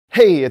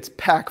Hey, it's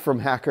Pack from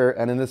Hacker,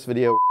 and in this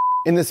video,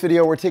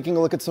 we're taking a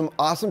look at some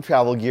awesome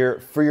travel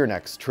gear for your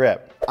next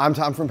trip. I'm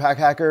Tom from Pack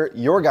Hacker,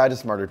 your guide to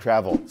smarter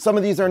travel. Some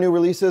of these are new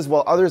releases,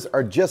 while others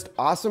are just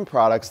awesome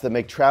products that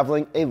make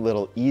traveling a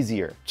little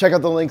easier. Check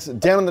out the links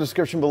down in the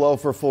description below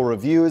for full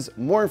reviews,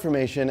 more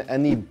information,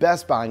 and the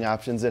best buying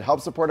options that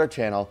help support our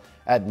channel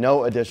at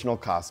no additional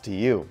cost to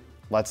you.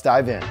 Let's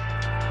dive in.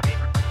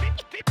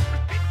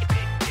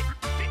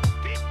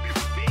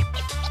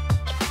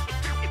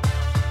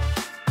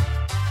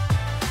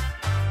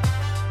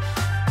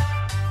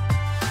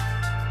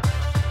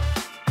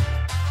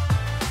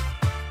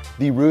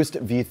 The Roost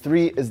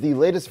V3 is the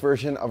latest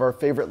version of our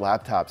favorite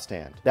laptop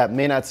stand. That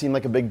may not seem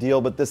like a big deal,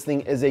 but this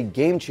thing is a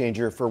game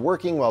changer for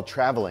working while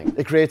traveling.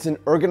 It creates an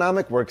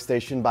ergonomic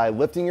workstation by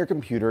lifting your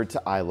computer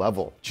to eye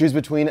level. Choose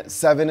between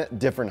 7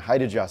 different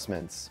height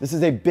adjustments. This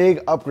is a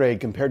big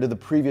upgrade compared to the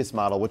previous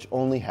model, which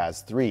only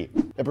has 3.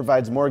 It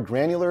provides more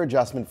granular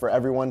adjustment for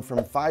everyone from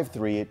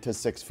 5'3" to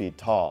 6 feet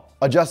tall.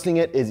 Adjusting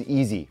it is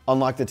easy.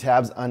 Unlock the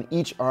tabs on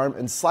each arm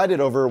and slide it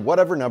over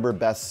whatever number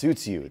best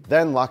suits you,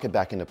 then lock it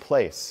back into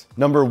place.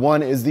 Number 1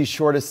 is the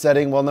shortest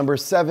setting, while number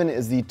 7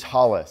 is the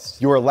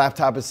tallest. Your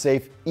laptop is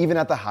safe even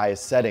at the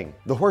highest setting.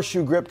 The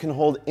horseshoe grip can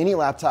hold any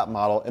laptop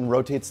model and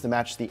rotates to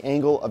match the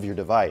angle of your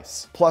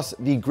device. Plus,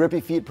 the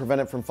grippy feet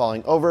prevent it from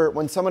falling over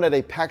when someone at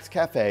a packed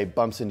cafe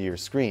bumps into your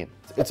screen.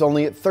 It's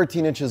only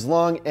 13 inches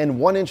long and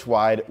 1 inch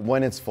wide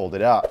when it's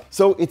folded up.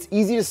 So it's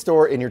easy to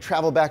store in your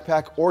travel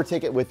backpack or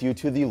take it with you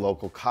to the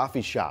local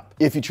coffee shop.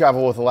 If you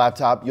travel with a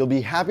laptop, you'll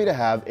be happy to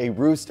have a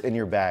Roost in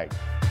your bag.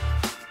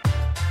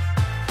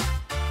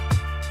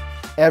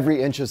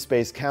 Every inch of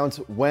space counts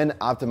when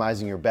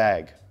optimizing your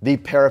bag. The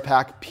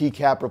Parapack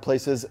P-Cap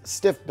replaces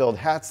stiff-billed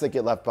hats that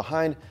get left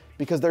behind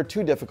because they're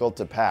too difficult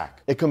to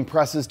pack. It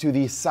compresses to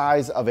the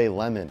size of a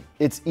lemon.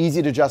 It's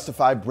easy to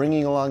justify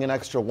bringing along an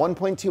extra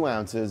 1.2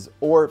 ounces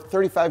or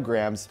 35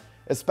 grams,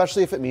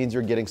 especially if it means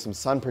you're getting some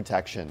sun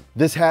protection.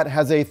 This hat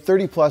has a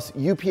 30+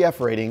 UPF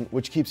rating,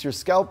 which keeps your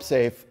scalp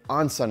safe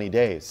on sunny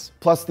days.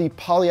 Plus, the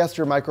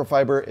polyester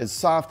microfiber is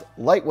soft,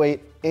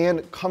 lightweight,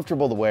 and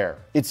comfortable to wear.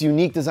 Its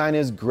unique design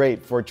is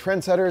great for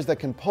trendsetters that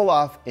can pull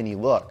off any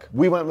look.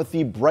 We went with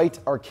the bright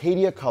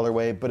Arcadia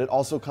colorway, but it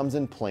also comes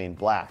in plain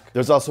black.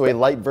 There's also a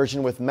light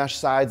version with mesh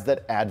sides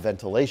that add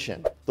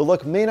ventilation. The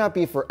look may not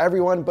be for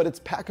everyone, but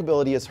its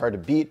packability is hard to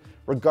beat,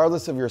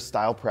 regardless of your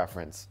style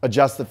preference.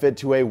 Adjust the fit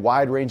to a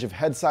wide range of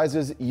head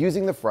sizes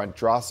using the front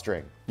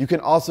drawstring. You can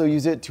also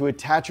use it to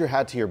attach your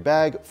hat to your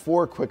bag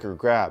for quicker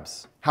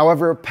grabs.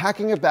 However,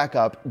 packing it back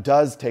up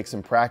does take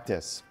some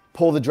practice.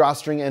 Pull the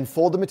drawstring and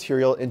fold the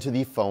material into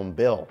the foam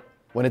bill.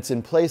 When it's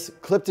in place,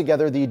 clip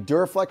together the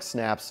Duraflex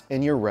snaps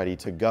and you're ready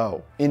to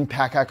go. In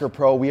Pack Hacker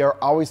Pro, we are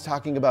always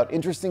talking about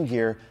interesting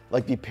gear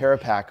like the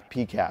Parapack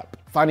P-Cap.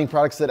 Finding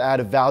products that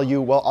add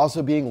value while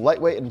also being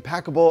lightweight and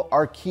packable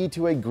are key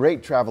to a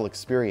great travel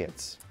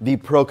experience. The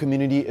Pro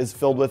community is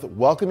filled with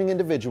welcoming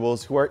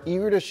individuals who are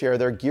eager to share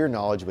their gear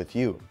knowledge with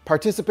you.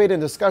 Participate in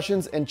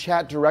discussions and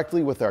chat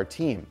directly with our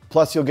team.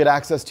 Plus, you'll get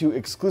access to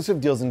exclusive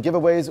deals and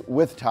giveaways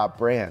with top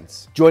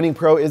brands. Joining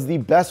Pro is the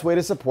best way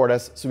to support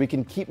us so we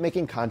can keep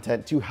making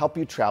content to help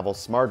you travel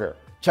smarter.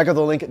 Check out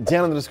the link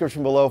down in the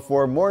description below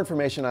for more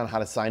information on how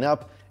to sign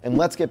up, and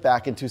let's get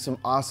back into some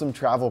awesome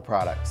travel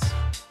products.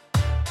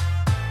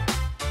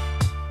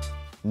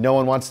 No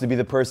one wants to be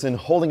the person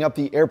holding up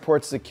the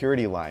airport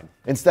security line.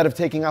 Instead of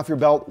taking off your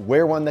belt,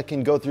 wear one that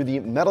can go through the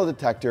metal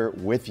detector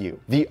with you.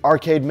 The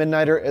Arcade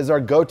Midnighter is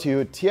our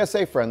go-to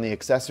TSA-friendly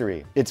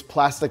accessory. Its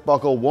plastic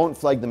buckle won't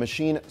flag the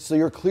machine, so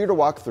you're clear to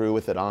walk through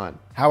with it on.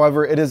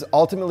 However, it is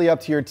ultimately up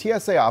to your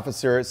TSA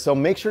officer, so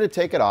make sure to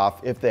take it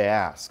off if they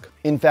ask.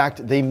 In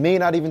fact, they may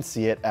not even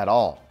see it at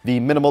all. The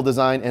minimal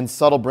design and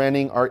subtle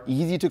branding are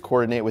easy to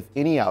coordinate with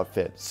any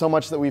outfit, so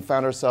much that we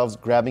found ourselves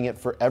grabbing it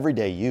for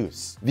everyday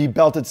use. The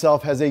belt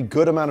itself has a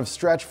good amount of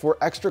stretch for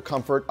extra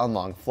comfort on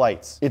long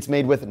flights. It's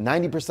made with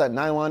 90%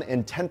 nylon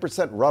and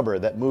 10% rubber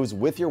that moves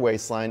with your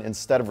waistline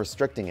instead of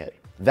restricting it.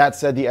 That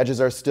said, the edges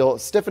are still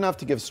stiff enough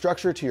to give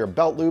structure to your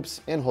belt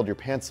loops and hold your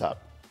pants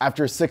up.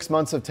 After 6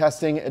 months of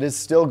testing, it is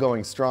still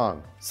going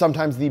strong.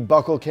 Sometimes the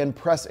buckle can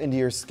press into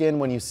your skin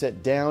when you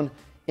sit down,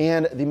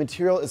 and the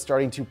material is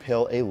starting to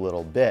pill a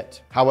little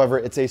bit. However,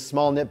 it's a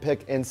small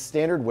nitpick and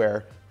standard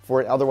wear for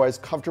an otherwise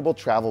comfortable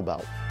travel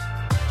belt.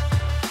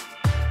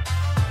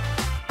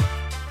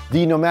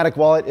 The NOMATIC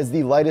wallet is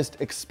the lightest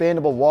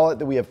expandable wallet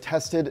that we have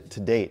tested to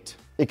date.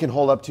 It can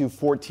hold up to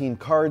 14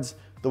 cards,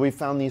 though we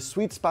found the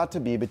sweet spot to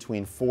be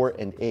between 4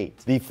 and 8.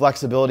 The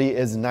flexibility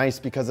is nice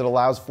because it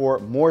allows for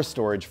more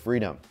storage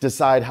freedom.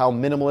 Decide how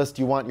minimalist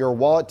you want your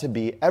wallet to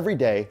be every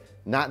day,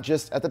 not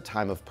just at the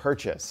time of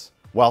purchase.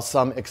 While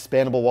some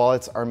expandable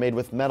wallets are made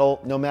with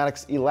metal,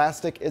 NOMATIC's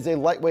elastic is a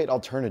lightweight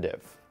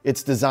alternative.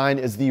 Its design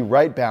is the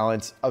right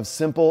balance of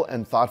simple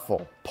and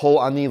thoughtful. Pull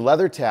on the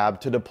leather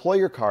tab to deploy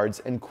your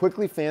cards and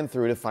quickly fan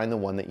through to find the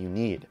one that you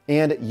need.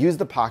 And use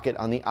the pocket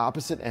on the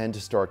opposite end to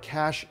store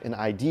cash, an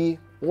ID,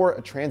 or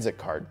a transit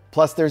card.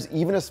 Plus, there's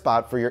even a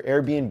spot for your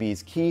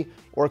Airbnb's key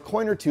or a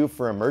coin or two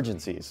for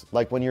emergencies,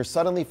 like when you're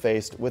suddenly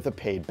faced with a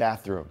paid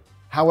bathroom.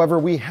 However,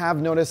 we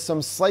have noticed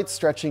some slight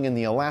stretching in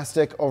the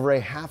elastic over a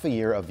half a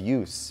year of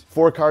use.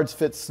 4 cards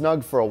fit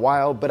snug for a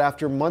while, but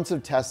after months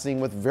of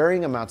testing with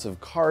varying amounts of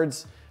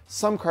cards,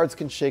 some cards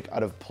can shake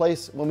out of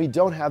place when we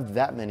don't have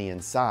that many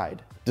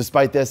inside.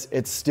 Despite this,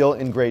 it's still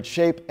in great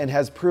shape and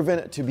has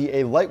proven to be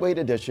a lightweight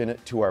addition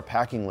to our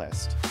packing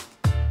list.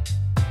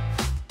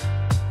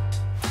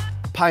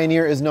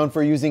 Pioneer is known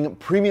for using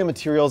premium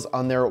materials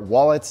on their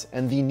wallets,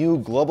 and the new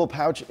Global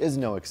Pouch is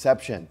no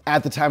exception.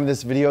 At the time of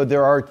this video,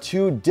 there are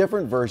 2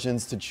 different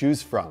versions to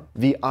choose from.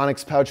 The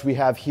Onyx pouch we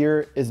have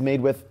here is made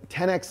with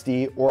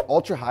 10XD or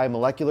ultra-high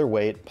molecular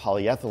weight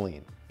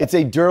polyethylene. It's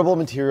a durable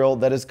material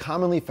that is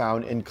commonly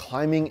found in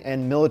climbing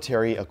and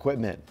military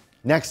equipment.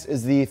 Next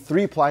is the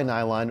 3-ply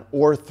nylon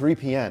or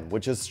 3PN,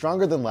 which is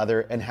stronger than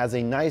leather and has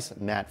a nice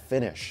matte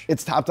finish.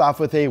 It's topped off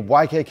with a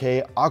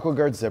YKK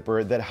AquaGuard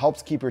zipper that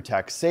helps keep your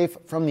tech safe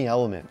from the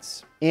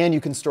elements. And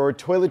you can store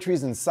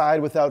toiletries inside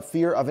without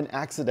fear of an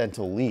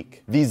accidental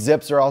leak. These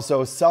zips are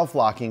also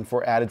self-locking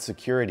for added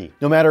security.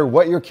 No matter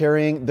what you're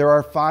carrying, there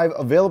are 5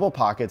 available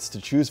pockets to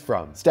choose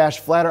from. Stash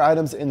flatter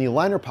items in the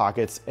liner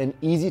pockets and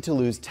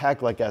easy-to-lose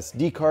tech like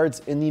SD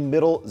cards in the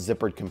middle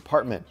zippered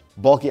compartment.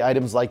 Bulky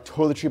items like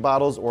toiletry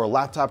bottles or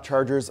laptop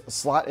chargers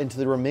slot into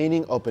the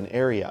remaining open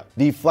area.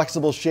 The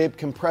flexible shape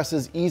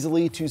compresses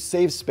easily to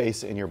save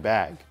space in your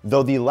bag,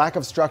 though the lack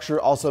of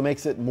structure also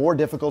makes it more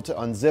difficult to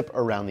unzip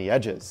around the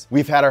edges.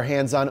 We've had our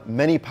hands on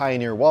many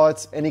Pioneer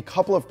wallets, and a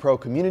couple of pro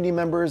community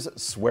members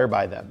swear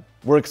by them.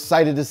 We're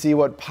excited to see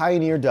what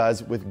Pioneer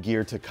does with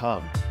gear to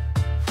come.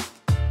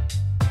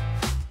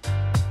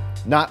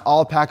 Not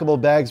all packable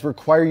bags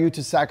require you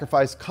to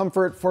sacrifice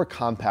comfort for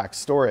compact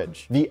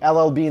storage. The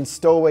L.L.Bean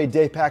stowaway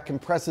day pack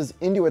compresses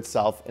into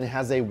itself and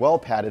has a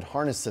well-padded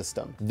harness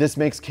system. This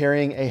makes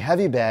carrying a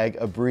heavy bag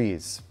a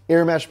breeze.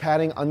 Air mesh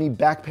padding on the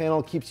back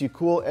panel keeps you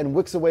cool and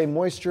wicks away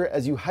moisture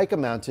as you hike a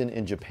mountain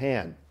in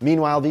Japan.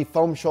 Meanwhile, the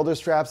foam shoulder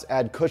straps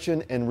add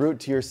cushion en route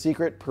to your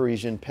secret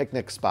Parisian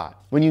picnic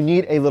spot. When you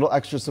need a little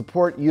extra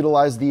support,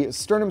 utilize the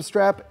sternum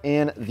strap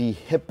and the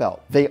hip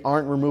belt. They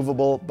aren't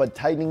removable, but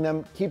tightening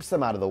them keeps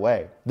them out of the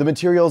way. The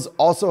materials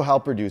also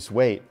help reduce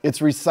weight. Its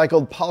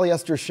recycled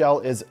polyester shell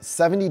is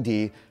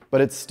 70D, but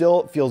it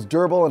still feels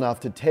durable enough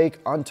to take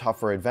on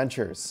tougher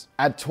adventures.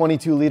 At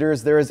 22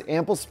 liters, there is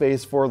ample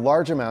space for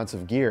large amounts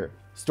of gear.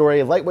 Store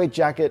a lightweight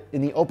jacket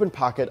in the open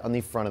pocket on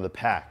the front of the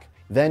pack.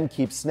 Then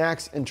keep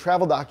snacks and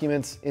travel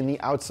documents in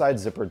the outside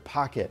zippered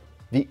pocket.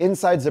 The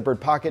inside zippered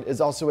pocket is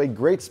also a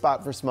great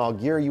spot for small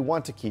gear you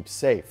want to keep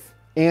safe.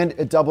 And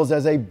it doubles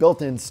as a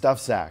built-in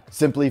stuff sack.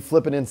 Simply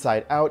flip it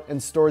inside out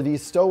and store the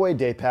stowaway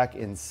day pack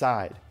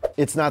inside.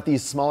 It's not the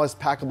smallest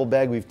packable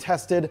bag we've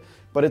tested,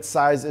 but its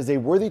size is a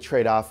worthy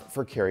trade-off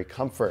for carry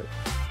comfort.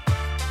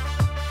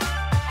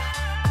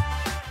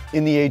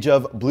 In the age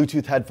of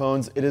Bluetooth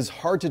headphones, it is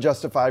hard to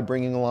justify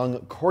bringing along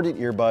corded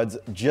earbuds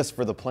just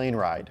for the plane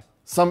ride.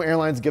 Some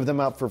airlines give them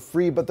out for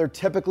free, but they're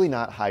typically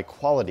not high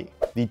quality.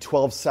 The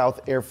 12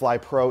 South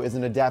AirFly Pro is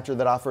an adapter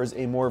that offers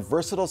a more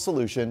versatile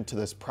solution to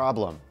this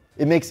problem.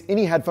 It makes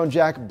any headphone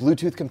jack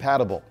Bluetooth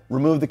compatible.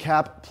 Remove the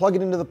cap, plug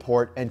it into the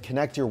port, and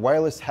connect your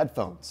wireless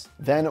headphones.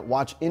 Then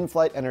watch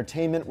in-flight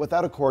entertainment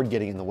without a cord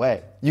getting in the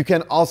way. You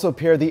can also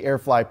pair the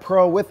AirFly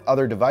Pro with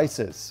other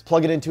devices.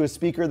 Plug it into a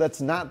speaker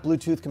that's not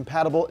Bluetooth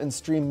compatible and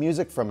stream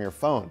music from your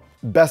phone.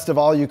 Best of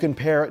all, you can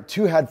pair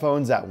 2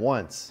 headphones at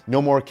once.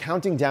 No more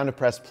counting down to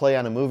press play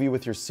on a movie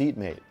with your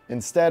seatmate.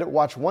 Instead,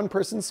 watch one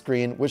person's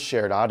screen with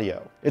shared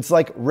audio. It's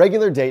like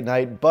regular date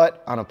night,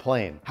 but on a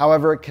plane.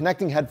 However,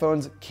 connecting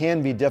headphones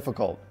can be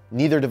difficult.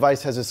 Neither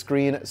device has a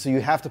screen, so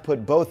you have to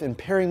put both in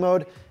pairing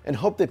mode and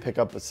hope they pick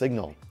up the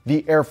signal.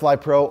 The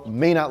AirFly Pro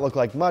may not look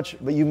like much,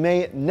 but you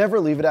may never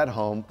leave it at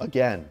home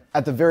again.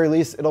 At the very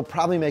least, it'll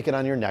probably make it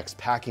on your next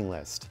packing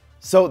list.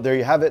 So there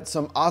you have it,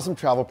 some awesome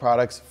travel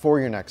products for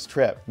your next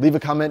trip. Leave a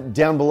comment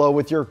down below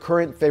with your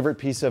current favorite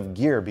piece of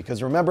gear,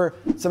 because remember,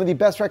 some of the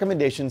best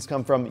recommendations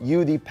come from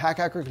you, the Pack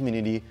Hacker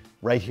community,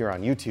 right here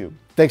on YouTube.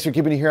 Thanks for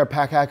keeping it here at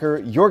Pack Hacker,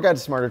 your guide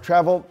to smarter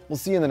travel. We'll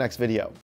see you in the next video.